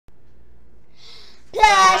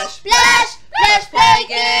Plush, plush, plush play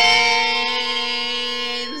games.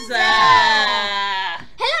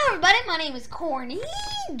 Hello, everybody. My name is Corny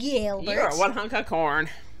Gilbert. You are one hunk of corn.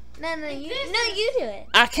 No, you do it.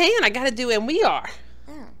 I can. I got to do it, and we are.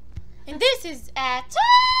 Oh. And this is at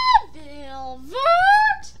Velvet.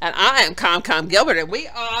 And I am Comcom Gilbert, and we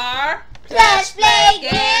are Plush Play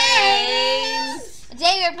Games.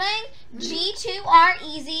 Today we're playing G2R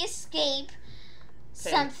Easy Escape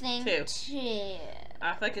something 2.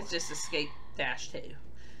 I think it's just Escape -2.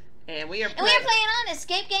 And we are playing on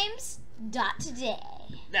Escape Games Today.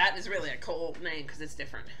 That is really a cool name because it's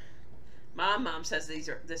different. Mom says this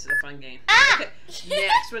is a fun game. Ah! Okay.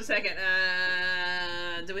 Next, 1 second.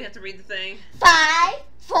 Do we have to read the thing? 5,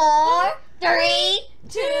 4, 3,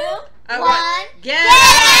 2, 1. Get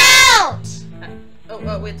out!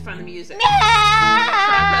 Oh, we have to find the music. No!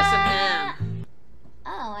 Try pressing M.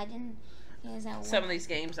 Oh, I didn't. Some of these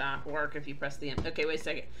games work if you press the M. Okay, wait a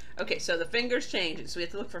second. Okay, so the fingers change, so we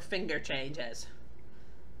have to look for finger changes.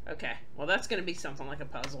 Okay, well that's going to be something like a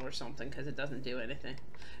puzzle or something because it doesn't do anything.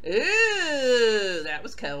 Ooh, that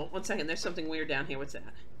was cool. 1 second, there's something weird down here. What's that?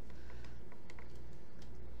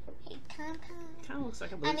 Hey, Comcom. Kind of looks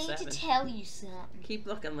like a blue 7. I need to tell you something. Keep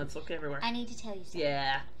looking. Let's look everywhere. I need to tell you something.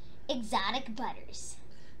 Yeah. Exotic butters.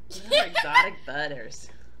 Yeah, exotic butters.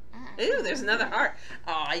 Ooh, there's another heart.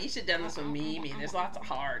 Oh, you should have done this with Mimi. There's lots of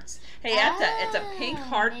hearts. Hey, it's a pink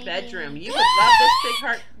heart bedroom. You would love this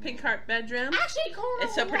pink heart bedroom. Actually, Cora,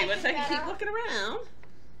 it's so pretty. 1 second, keep looking around.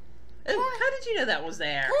 Ooh, how did you know that was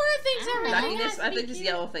there? Cora thinks I think this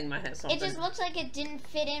yellow thing might have something. It just looks like it didn't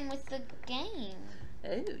fit in with the game.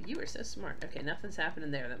 Oh, you were so smart. Okay, nothing's happening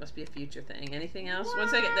there. That must be a future thing. Anything else? 1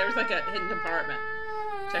 second, there was like a hidden compartment.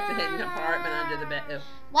 Check the hidden compartment under the bed. Oh.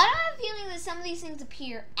 Why do I have a feeling that some of these things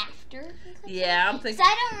appear after? Yeah, I'm thinking. So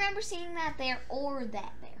I don't remember seeing that there or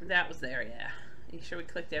that there. That was there, yeah. You sure we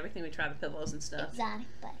clicked everything? We tried the pillows and stuff. Exotic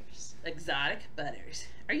butters. Exotic butters.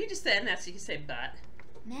 Are you just saying that so you can say butt?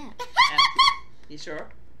 No. You sure?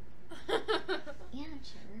 Yeah, I'm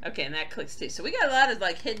sure. Okay, and that clicks too. So we got a lot of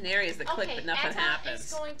like hidden areas that click, but nothing happens.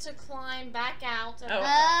 Is going to climb back out.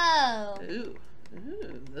 Oh.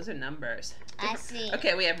 Ooh, those are numbers. I see.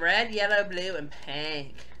 Okay, we have red, yellow, blue, and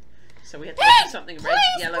pink. So we have to look for something red,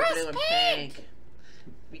 yellow, blue, and pink.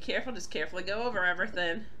 Be careful, just carefully go over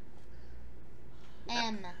everything.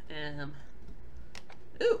 M.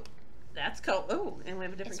 Ooh, that's cool. Ooh, and we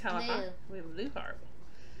have a different color blue. heart. We have a blue heart.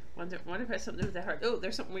 Wonder if it has something to do with that heart. Oh,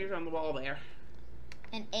 there's something weird on the wall there.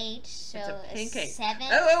 An 8, so it's a pink 8. 7.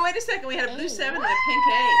 Oh, wait a second. We had a blue 7 and a pink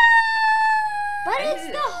 8. But it's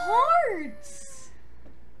the hearts.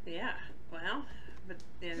 Yeah, well, but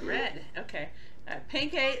in red. Okay. A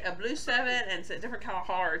pink 8, a blue 7, and it's a different color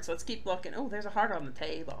hearts. Let's keep looking. Oh, there's a heart on the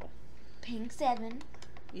table. Pink 7.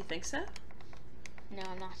 You think so? No,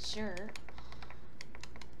 I'm not sure.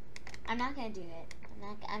 I'm not going to do it.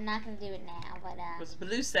 I'm not going to do it now, but It was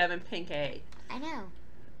blue 7, pink 8. I know.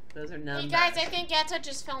 Those are numbers. Hey guys, I think Etta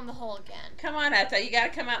just fell in the hole again. Come on, Etta, you gotta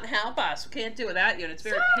come out and help us. We can't do it without you, and it's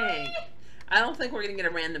very pink. I don't think we're gonna get a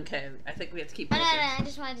random code. I think we have to keep looking. No, I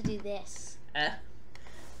just wanted to do this. But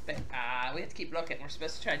we have to keep looking. We're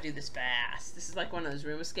supposed to try to do this fast. This is like one of those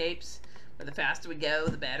room escapes, where the faster we go,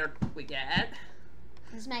 the better we get.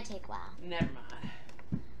 This might take a while. Never mind.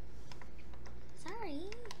 Sorry.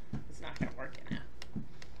 It's not gonna work now.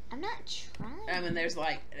 I'm not trying. I mean, there's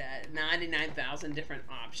like 99,000 different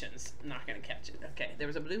options. I'm not going to catch it. Okay, there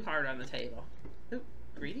was a blue heart on the table. Ooh,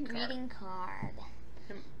 greeting card. Greeting card.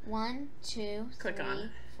 1, 2, Click 3, on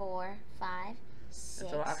it. 4, 5, 6,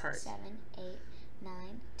 That's a lot of hearts. 7, 8,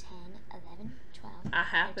 9, 10, 11, 12. I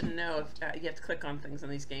happen to know if you have to click on things on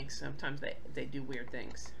these games. Sometimes they do weird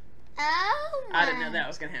things. Oh my. I didn't know that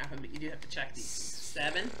was going to happen, but you do have to check these.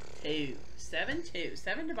 7, 2. 7, 2.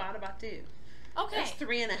 7 divided by 2. Okay. That's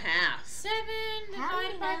 3 and a half. 7 How do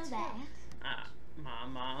you divided by know 2. that?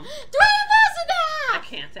 Mom. 3 I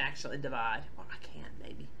can't actually divide. Well, I can,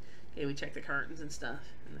 maybe. Okay, we check the curtains and stuff,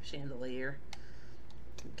 and the chandelier.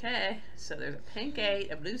 Okay, so there's a pink 8,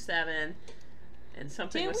 a blue 7, and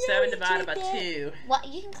something with 7 divided by 2. What?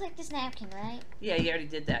 You can click this napkin, right? Yeah, you already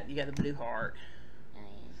did that. You got the blue heart.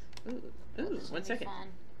 Oh, yeah. Ooh, 1 second.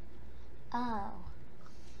 Fun. Oh.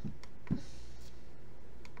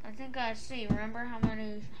 I think I see. Remember how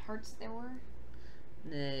many hearts there were?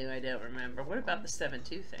 No, I don't remember. What about the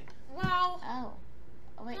 7-2 thing? Wow. Oh.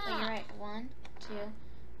 Oh, wait, you're right. 1, 2,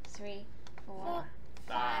 3, 4,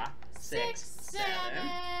 5, 6, 7,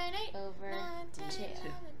 8, over 9, 10, 2. 11,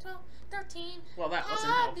 12, 13. Well, that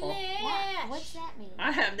wasn't helpful. What? What's that mean?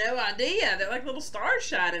 I have no idea. They're like little stars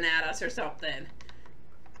shining at us or something.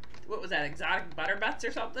 what was that? Exotic butter butts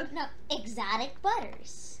or something? No, exotic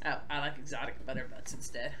butters. Oh, I like exotic butter butts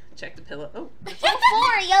instead. Check the pillow. Oh.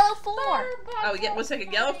 Yellow 4. Oh, yeah. 1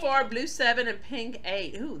 second. Yellow 4, blue 7, and pink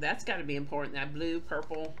 8. Ooh, that's got to be important. That blue,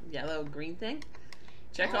 purple, yellow, green thing.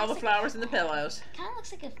 Check all the flowers in the pillows. Kind of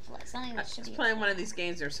looks like something that should be. Playing one of these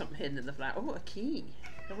games. There's something hidden in the flower. Oh, a key.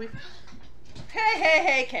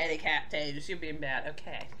 Hey, kitty cat tails. You're being bad.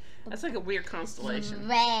 Okay. That's like a weird constellation.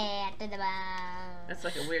 Bad to the bone. That's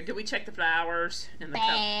like a weird. Did we check the flowers and the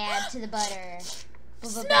bad to the butter?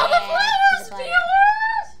 Smell the flowers,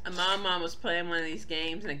 viewers! Mom was playing one of these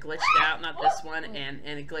games and it glitched out. Not this one, and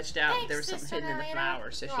it glitched out. There was something hidden in the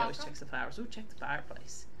flowers, so she always checks the flowers. Ooh, check the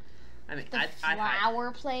fireplace. I mean, the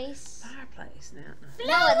flower place. Fireplace now.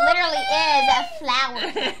 No, it literally is a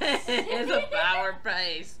flower place. It's a flower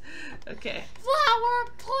place. Okay. Flower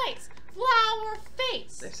place. Flower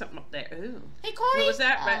face. There's something up there. Ooh. Hey, Corny. What was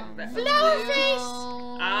that? Flower face.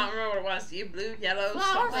 I don't remember what it was. You blue, yellow,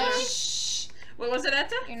 Flower something. face. What was it,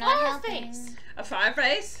 Etta? You're not Flower helping. face. A fire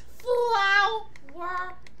face?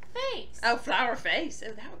 Flower face. Oh, flower face.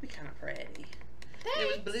 Oh, that would be kind of pretty. Thanks.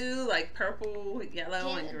 It was blue, like purple,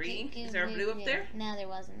 yellow, and green. Is there a blue up there? No, there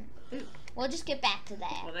wasn't. Ooh. We'll just get back to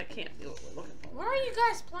that. Well, that can't be what we're looking for. Where are you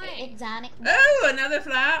guys playing? Exotic. Oh, another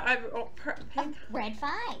flower. Pink. Red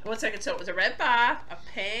 5. 1 second. So it was a red 5, a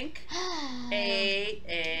pink,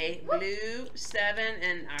 a blue 7,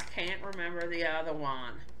 and I can't remember the other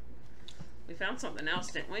one. We found something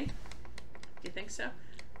else, didn't we? Do you think so?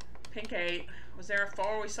 Pink 8. Was there a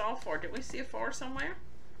 4? We saw a 4. Did we see a 4 somewhere?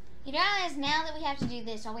 You realize now that we have to do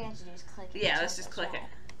this, all we have to do is click it. Yeah, let's just click it.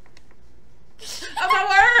 Oh my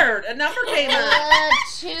word! A number came up.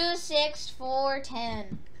 2, 6, 4,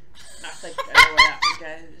 10. I think I know where that one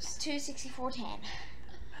goes. 2, 64, 10. I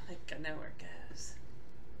think I know where it goes.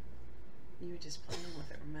 You were just playing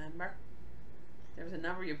with it, remember? There was a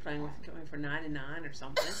number you were playing with going for 99 or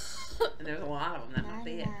something. And there was a lot of them. That might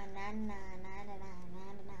be it. 99.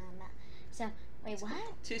 So, wait, what?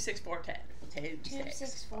 2, 6, 4, 10. 2,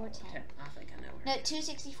 6, 4, 10. I think I know where No, it is. 2,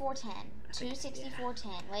 64, 10. 2, 64,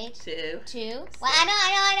 10. Wait. 2. 2. Well, I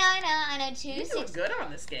know. 2, You 6. look good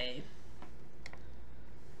on this game.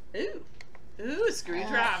 Ooh. Ooh,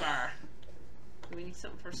 screwdriver. Do we need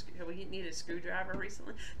something for we need a screwdriver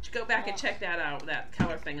recently? Go back and check that out, that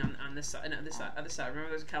color thing on this side. No, this other side. Remember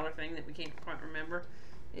there's a color thing that we can't quite remember?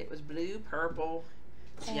 It was blue, purple,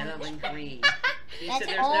 yellow, and green. That's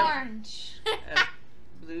orange.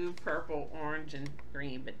 Blue, purple, orange, and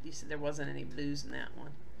green, but you said there wasn't any blues in that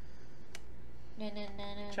one. No.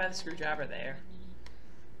 Try the screwdriver there.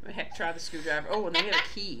 Heck, try the screwdriver. Oh, and then we have a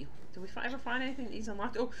key. Did we ever find anything that needs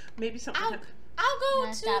unlocked? Oh, maybe something. I'll go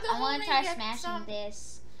to Stop. the I want to try home and get smashing some.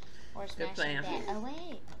 this. Or smashing plan. that. Oh,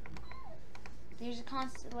 wait. There's a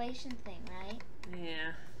constellation thing, right?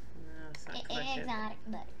 Yeah. No, it's not clicked. Exotic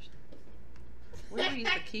butters. Where do we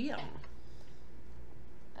use the key on?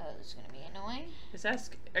 Oh, this is going to be annoying.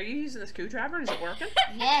 Are you using the screwdriver? Is it working?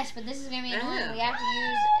 Yes, but this is going to be annoying. Yeah.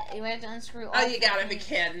 We have to unscrew all Oh, you 4 gotta be things.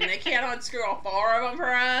 kidding. They can't unscrew all 4 of them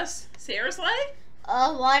for us? Seriously?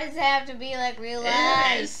 Oh, why does it have to be like real It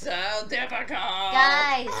life? is so difficult.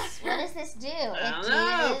 Guys, what does this do? I don't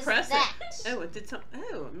know. Press that. it. Oh, it did something.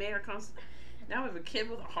 Oh, it made our Now we have a kid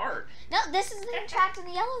with a heart. No, this is the trapped in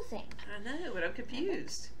the yellow thing. I know, but I'm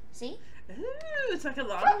confused. See? Ooh, it's like a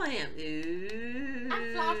lava lamp. Ooh.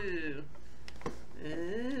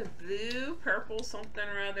 Ooh, blue, purple, something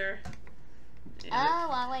or other.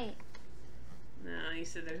 Oh, wait. No, you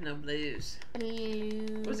said there's no blues.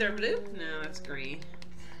 Blue. Was there blue? No, that's green.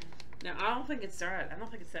 No, I don't think it's right. I don't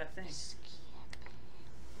think it's that thing.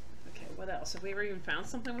 Okay, what else? Have we ever even found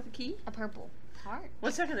something with a key? A purple heart.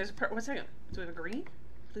 1 second, there's a 1 second. Do we have a green?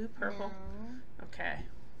 Blue, purple? No. Okay.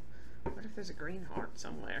 What if there's a green heart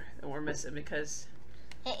somewhere that we're missing because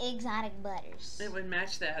Exotic butters. it would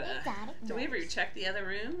match that. Exotic Did we ever butters. check the other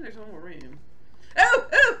room? There's one more room. Oh!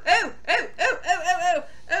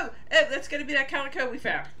 That's gonna be that calico we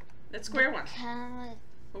found. That square one.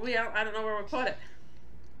 But I don't know where we put it.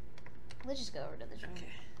 Let's just go over to this room.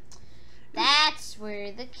 Okay. That's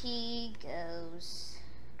where the key goes.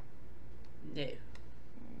 No.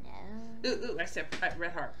 No. Ooh, I see a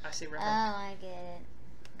red heart. I see a red Oh, heart. I get it.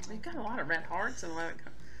 We've got a lot of red hearts and a lot of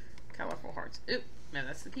colorful hearts. Ooh, no,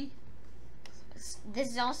 that's the key. This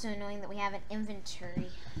is also annoying that we have an inventory.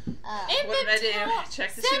 What did I do?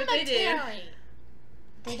 Check to see what they do. Cemetery.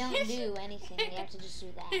 They don't do anything. We have to just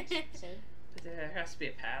do that. See? But there has to be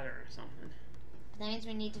a pattern or something. That means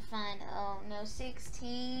we need to find,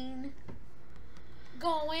 16.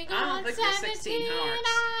 Going I don't on think there's 17. 16 hearts.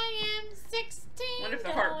 I am 16. Wonder if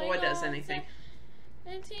the heart boy does anything.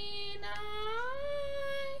 17.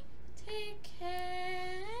 It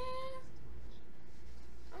can.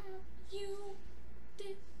 You.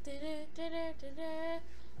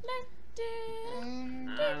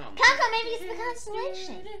 Comcom, maybe it's the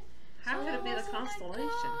constellation. How could it be the constellation?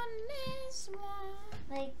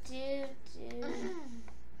 Like do.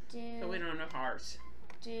 So we don't have no hearts.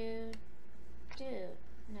 Do.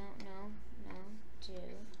 No, do.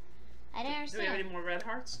 I don't Do we have understand. any more red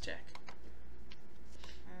hearts? Check.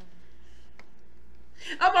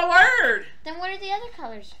 Oh my word! Then what are the other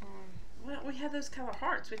colors for? Well, we have those color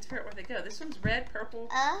hearts. We have to figure out where they go. This one's red, purple,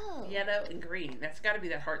 Oh. yellow, and green. That's got to be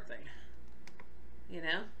that heart thing. You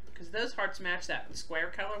know? Because those hearts match that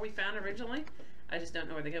square color we found originally. I just don't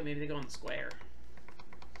know where they go. Maybe they go on the square.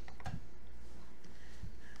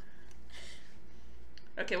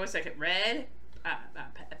 Okay, 1 second. Red,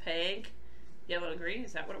 pink, yellow, and green.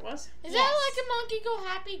 Is that what it was? Is Yes. that like a Monkey Go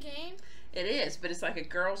Happy game? It is, but it's like a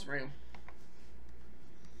girl's room.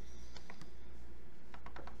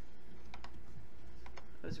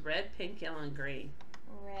 It was red, pink, yellow, and green.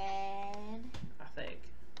 Red, I think.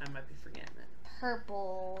 I might be forgetting it.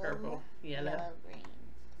 purple, Purple, yellow. green.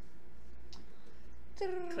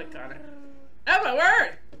 Click on it. Oh my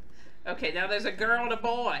word! Okay, now there's a girl and a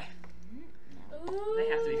boy. They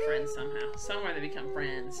have to be friends somehow. Somewhere they become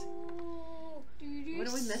friends. What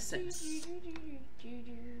are we missing?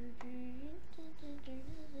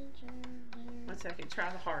 1 second. Try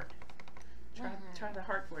the heart. Try the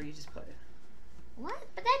heart where you just put it. What?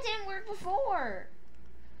 But that didn't work before.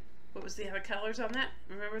 What was the other colors on that?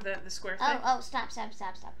 Remember the square thing? Oh, stop.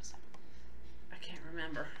 I can't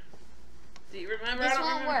remember. Do you remember? This I don't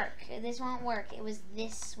won't remember. work. This won't work. It was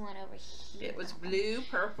this one over here. It was blue,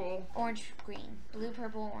 purple. Orange, green. Blue,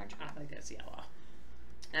 purple, orange, I green. think that's yellow.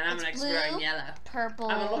 And I'm It's an expert blue, on yellow. Purple.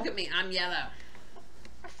 I mean, look at me. I'm yellow.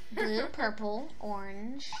 Blue, purple,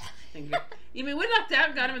 orange. You mean we lucked out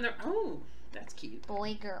and got him in there? Oh, that's cute.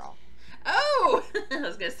 Boy, girl. Oh! I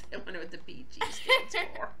was going to say, I wonder what the PG stands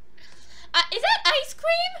for. Is that ice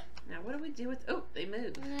cream? Now, what do we do with... Oh, they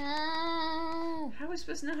move. No. How are we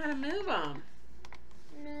supposed to know how to move them?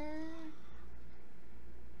 No.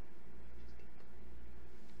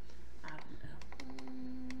 I don't know.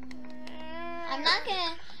 I'm not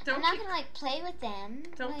gonna. Don't I'm not keep- gonna like play with them.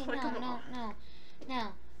 Don't Wait, click no, them all. No.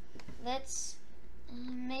 Let's.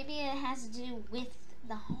 Maybe it has to do with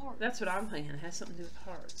the heart. That's what I'm thinking. It has something to do with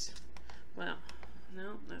hearts. Well,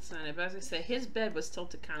 no, that's not it. But as I say, his bed was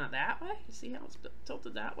tilted kind of that way. You see how it's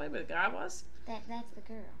tilted that way where the guy was? That's the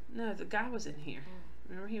girl. No, the guy was in here.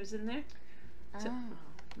 Remember he was in there? So, Oh.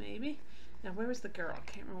 maybe. Now, where was the girl? I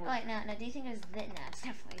can't remember. Oh, wait, no. Do you think it was this? No, it's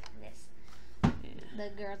definitely this. Yeah. The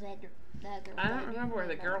girl's bedroom. I don't remember where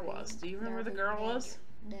the girl was. Do you remember where the girl was?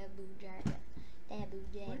 The boo-jagger. Where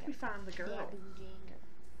did we find the girl? boo-jagger.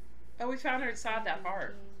 Oh, we found her inside that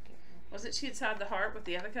heart. Wasn't she inside the heart with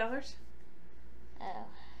the other colors? Oh,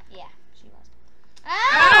 yeah, she was.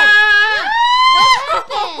 Ah! What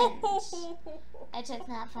happened? It's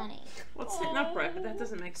not funny. Well, it's sitting upright, but that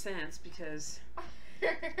doesn't make sense because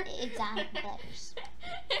Exotic butters.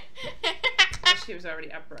 she was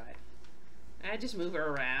already upright. I just move her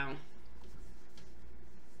around.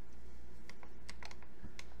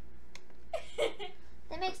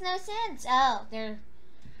 That makes no sense. Oh, they're.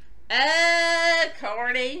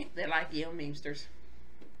 Corny. They're like you memesters.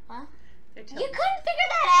 What? They're You tilting, couldn't figure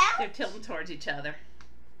that they're out? tilting towards each other.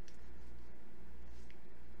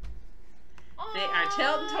 They are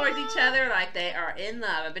tilting towards each other like they are in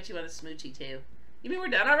love. I bet you want a smoochie too. You mean we're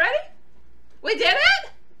done already? We did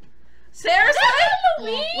it? Seriously?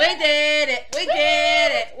 Yeah. We did it. We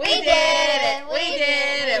did it. We did it. We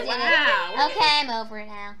did it. Wow. Okay, I'm over it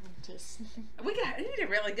now. Jeez. You did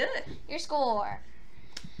really good. Your score.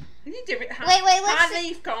 You did Wait, let's high see.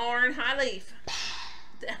 leaf, corn. High leaf.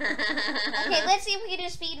 Okay, let's see if we can do a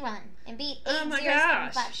speed run and beat 8 Oh my 0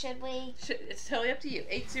 gosh. 5. Should we? It's totally up to you.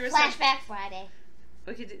 807. Flashback Friday.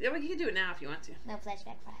 We can do it now if you want to. No,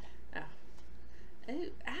 Flashback Friday.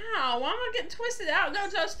 Ooh, ow, why am I getting twisted out? No,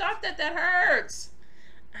 don't stop that. That hurts.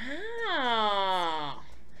 Ow.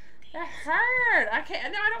 That hurt. I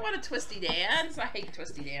can't. No, I don't want a twisty dance. I hate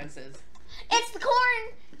twisty dances. It's the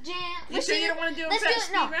corn jam. You sure you don't want to do a Let's do it.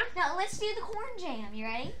 speed No, run? no, let's do the corn jam. You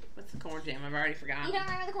ready? What's the corn jam? I've already forgotten. You don't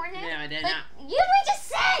remember the corn jam? No, I did Like, not. we just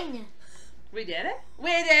sang. We did it? We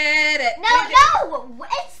did it. No, We did- no,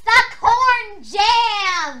 it's the corn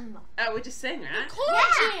jam. Oh, we just sing, right? Corn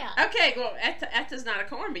Yeah. jam. Okay, well, Etta's not a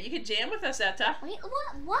corn, but you can jam with us, Etta. Wait,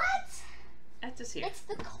 what? Etta's here. It's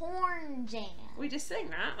the corn jam. We just sing,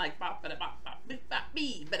 right? Like bop ba da bop bop boop bop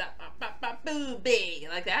bee ba da bop bop bop boo bee,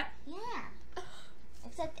 like that. Yeah.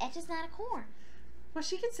 Except it's just not a corn. Well,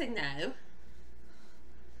 she can sing now.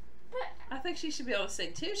 I think she should be able to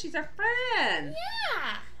sing too. She's our friend.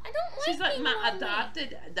 Yeah. I don't like She's like being my lonely.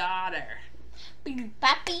 adopted daughter.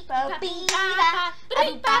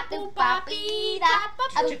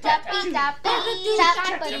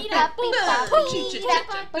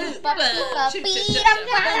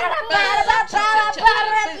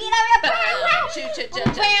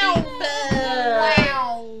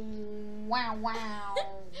 Wow, wow.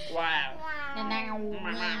 Wow.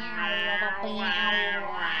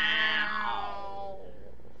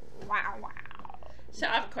 Wow, wow. So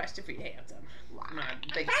I have a question for you, handsome. My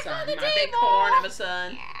big Back son, on the my big table. corn of a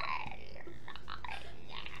son.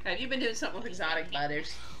 Have you been doing something with exotic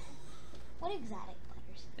butters? What exotic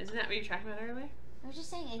butters? Isn't that what you were talking about earlier? I was just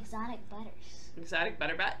saying exotic butters. Exotic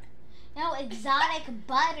butter butt? No, exotic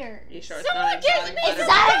butters. You sure it's Someone not gives exotic me butter?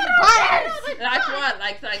 Exotic butters! Like what?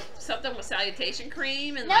 Like something with salutation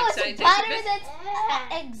cream and No, like it's salutation butter biscuits?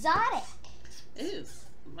 that's exotic. Ooh,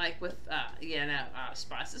 like with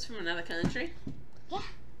spices from another country. Yeah.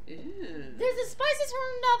 Ooh, There's the spices from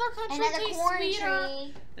another country. Another taste corn sweeter.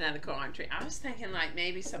 tree. another corn tree. I was thinking like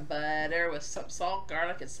maybe some butter with some salt,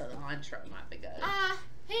 garlic, and cilantro might be good.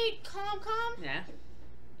 Hey, Comcom. Yeah,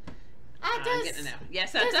 Does, I'm getting to know.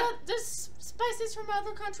 Yes, that's does spices from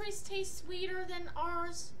other countries taste sweeter than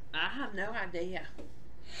ours? I have no idea.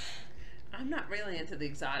 I'm not really into the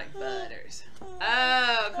exotic butters.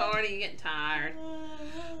 Oh, Corny, you're getting tired.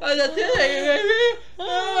 Oh, that's it, baby.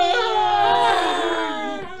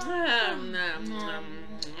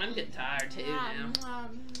 I'm getting tired too now.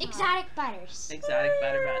 Exotic butters. Exotic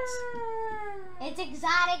butter butts. It's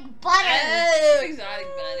exotic butters. Oh, exotic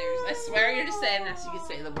butters. I swear you're just saying that so you can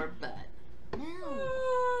say the word butt. No.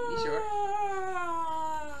 You sure?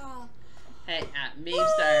 Hey,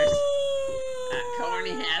 Meepsters.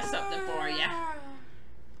 Corny has something for you.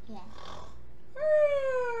 Yeah.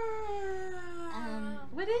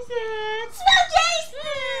 What is it?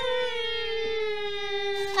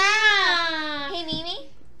 Hey, Mimi.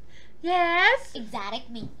 Yes? Exotic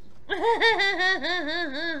Mimi.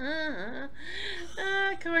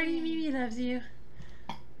 Corny, Mimi loves you.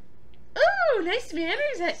 Ooh, nice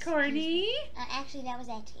manners at Corny. Actually, that was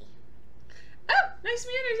Etty. Oh, nice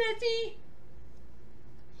manners, Etty.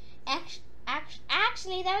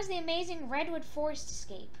 Actually, that was the amazing Redwood Forest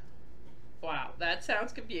escape. Wow, that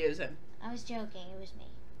sounds confusing. I was joking. It was me.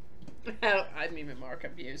 I'm even more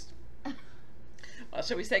confused. Well,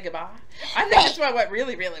 shall we say goodbye? I think this one went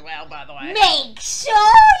really, really well, by the way. Make sure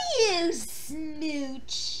you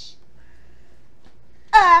smooch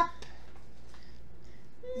up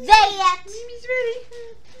that Mimi's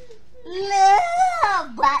ready.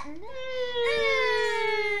 love button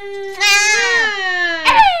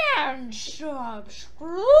and subscribe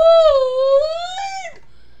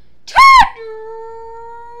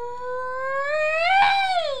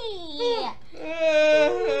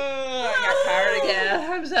I got tired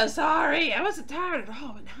again. I'm so sorry. I wasn't tired at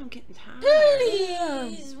all, but now I'm getting tired.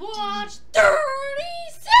 Please watch 30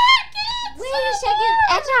 seconds. Wait a second,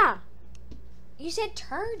 Etta. You said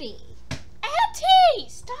turdy. Etty,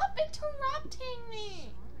 stop interrupting me.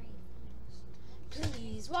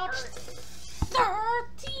 Please watch 30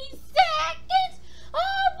 seconds of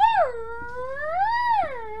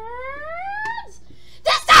words.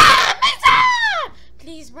 This time,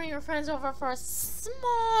 please bring your friends over for a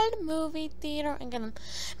small movie theater and get them.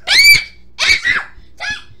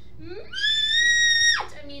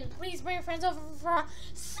 Please bring your friends over for a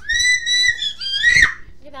small movie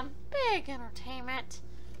theater. Get them big entertainment.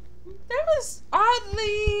 That was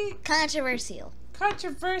oddly, Controversial.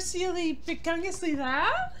 controversially, becungously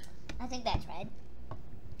loud. I think that's right.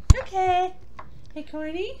 Okay. Hey,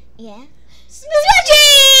 Corny. Yeah.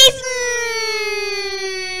 Smoochies!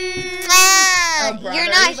 You're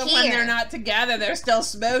not Even here. when they're not together, they're still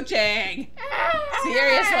smooching.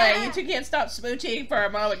 Seriously, you two can't stop smooching for a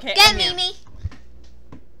moment. Can't Get you? Mimi.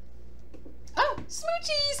 Oh,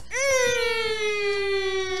 smoochies!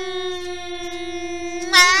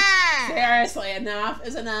 Seriously, enough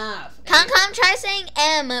is enough. Comcom, try saying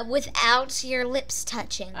M without your lips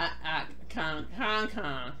touching. Con.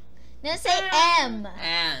 No, say M.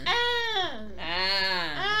 And. No.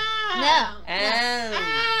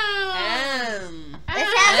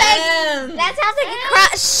 That sounds like a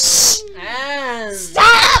cry. Shh.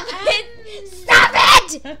 Stop it! Stop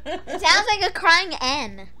it! It sounds like a crying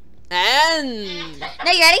N.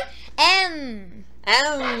 No, you ready? M.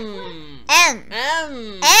 M.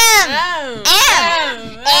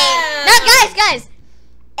 No, guys.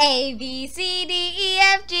 A, B, C, D, E,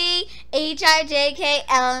 F, G, H, I, J, K,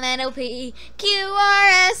 L, M, N, O, P, Q, R,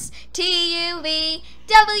 S, T, U, V,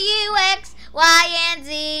 W, X, Y, and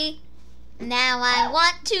Z. Now I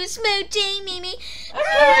want to smoochie Mimi.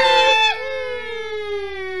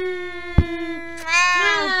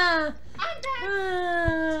 I'm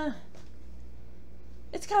back.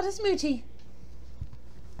 It's called a smoochie.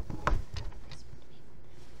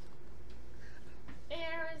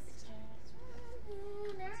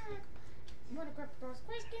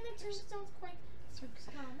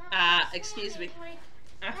 Excuse me.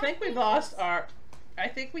 I think we've lost our. I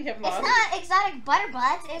think we have lost. It's not exotic butter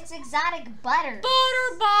butts. It's exotic butter.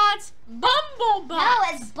 Butterbots. Bumblebuts. No,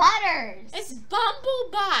 it's butters. It's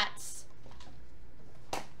bumblebuts.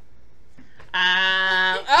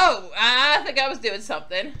 I think I was doing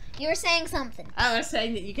something. You were saying something. I was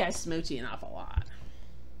saying that you guys smoochie an awful lot.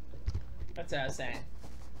 That's what I was saying.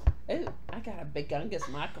 Ooh, I got a big gungus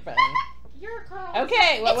microphone. You're called.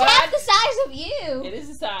 Okay, well, it's half the size of you. It is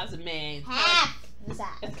the size of me. Half the size.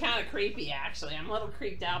 It's kind of creepy, actually. I'm a little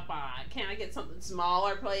creeped out by it. Can I get something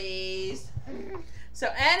smaller, please? So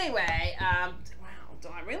anyway, wow, do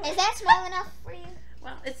I really? Is that small enough for you?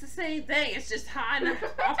 Well, it's the same thing. It's just high enough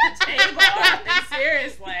off the table. I mean,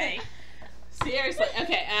 seriously. Seriously.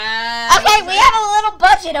 Okay. Okay, we have a little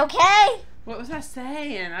budget, okay? What was I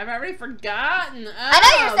saying? I've already forgotten. Oh, I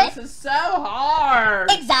know you're saying. This is so hard.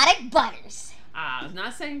 Exotic butters. I was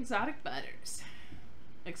not saying exotic butters.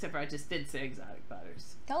 Except for I just did say exotic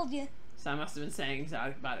butters. Told you. So I must have been saying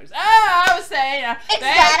exotic butters. Oh, I was saying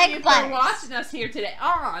thank you butters. for watching us here today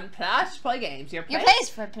on Plush Play Games. Your place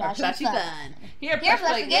for plushy plushy fun. Here at Plush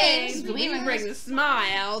Play Games, we bring the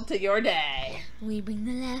smile to your day. We bring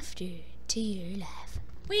the laughter to your life.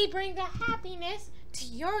 We bring the happiness to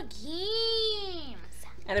your games.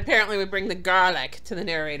 And apparently we bring the garlic to the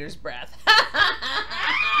narrator's breath.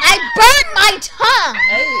 I burnt my tongue!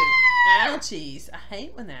 Oh, ouchies. I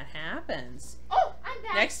hate when that happens. Oh, I'm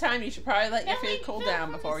back. Next time you should probably let your food cool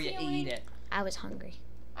down before you eat it. I was hungry.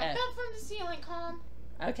 I fell from the ceiling, Calm.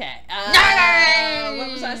 Okay.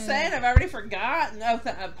 What was I saying? I've already forgotten. Oh,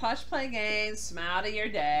 Plush Play Games, smile to your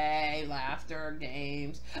day, laughter,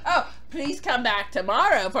 games. Oh, please come back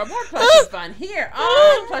tomorrow for more plushy fun here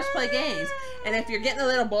on Plush Play Games. And if you're getting a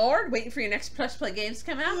little bored, waiting for your next Plush Play Games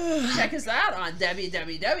to come out, check us out on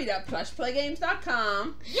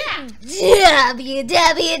www.plushplaygames.com. Yeah.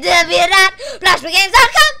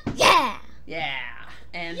 www.plushplaygames.com. Yeah. Yeah.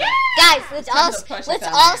 And guys, let's all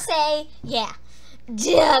say yeah. No,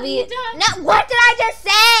 what did I just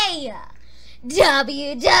say?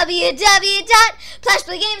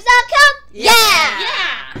 www.plushplaygames.com.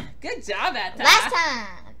 Yeah. Good job that time. Last time.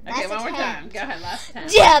 Okay, one more time. Go ahead, last time.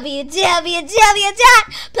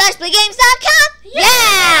 www.plushplaygames.com. Yeah.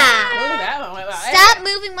 Ooh, that one went well. Stop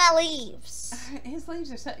moving my leaves. His leaves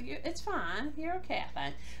are so. It's fine. You're okay, I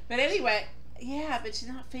think. But anyway, yeah, but she's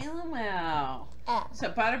not feeling well. Oh.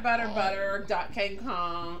 So King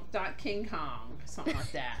Kong, something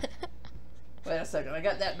like that. Wait a second, I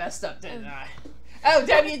got that messed up, didn't I? Oh,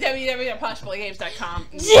 www.plushplaygames.com.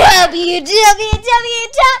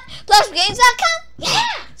 www.plushplaygames.com. Yeah.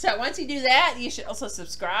 So once you do that, you should also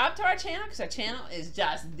subscribe to our channel because our channel is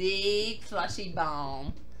just the plushy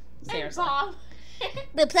bomb. Seriously.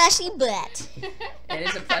 The plushy butt. It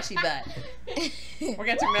is a plushy butt. We're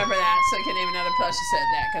going to remember that so we can name another plush that said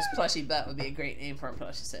that because plushy butt would be a great name for a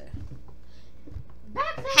plush to say.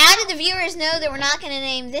 How did the viewers know that we're not going to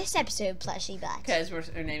name this episode Plushy Butt? Because we're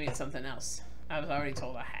naming it something else. I was already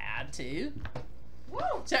told I had to. Woo.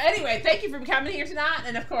 So anyway, thank you for coming here tonight.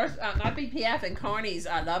 And of course, my BPF and Corny's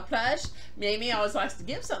Love Plush. Mimi always likes to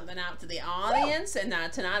give something out to the audience. And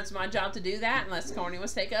tonight it's my job to do that unless Corny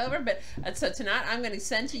wants to take over. But so tonight I'm going to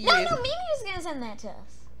send to you. No, Mimi was going to send that to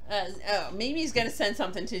us. Mimi's going to send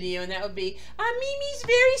something to you. And that would be Mimi's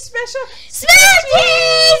very special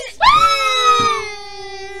Smarties!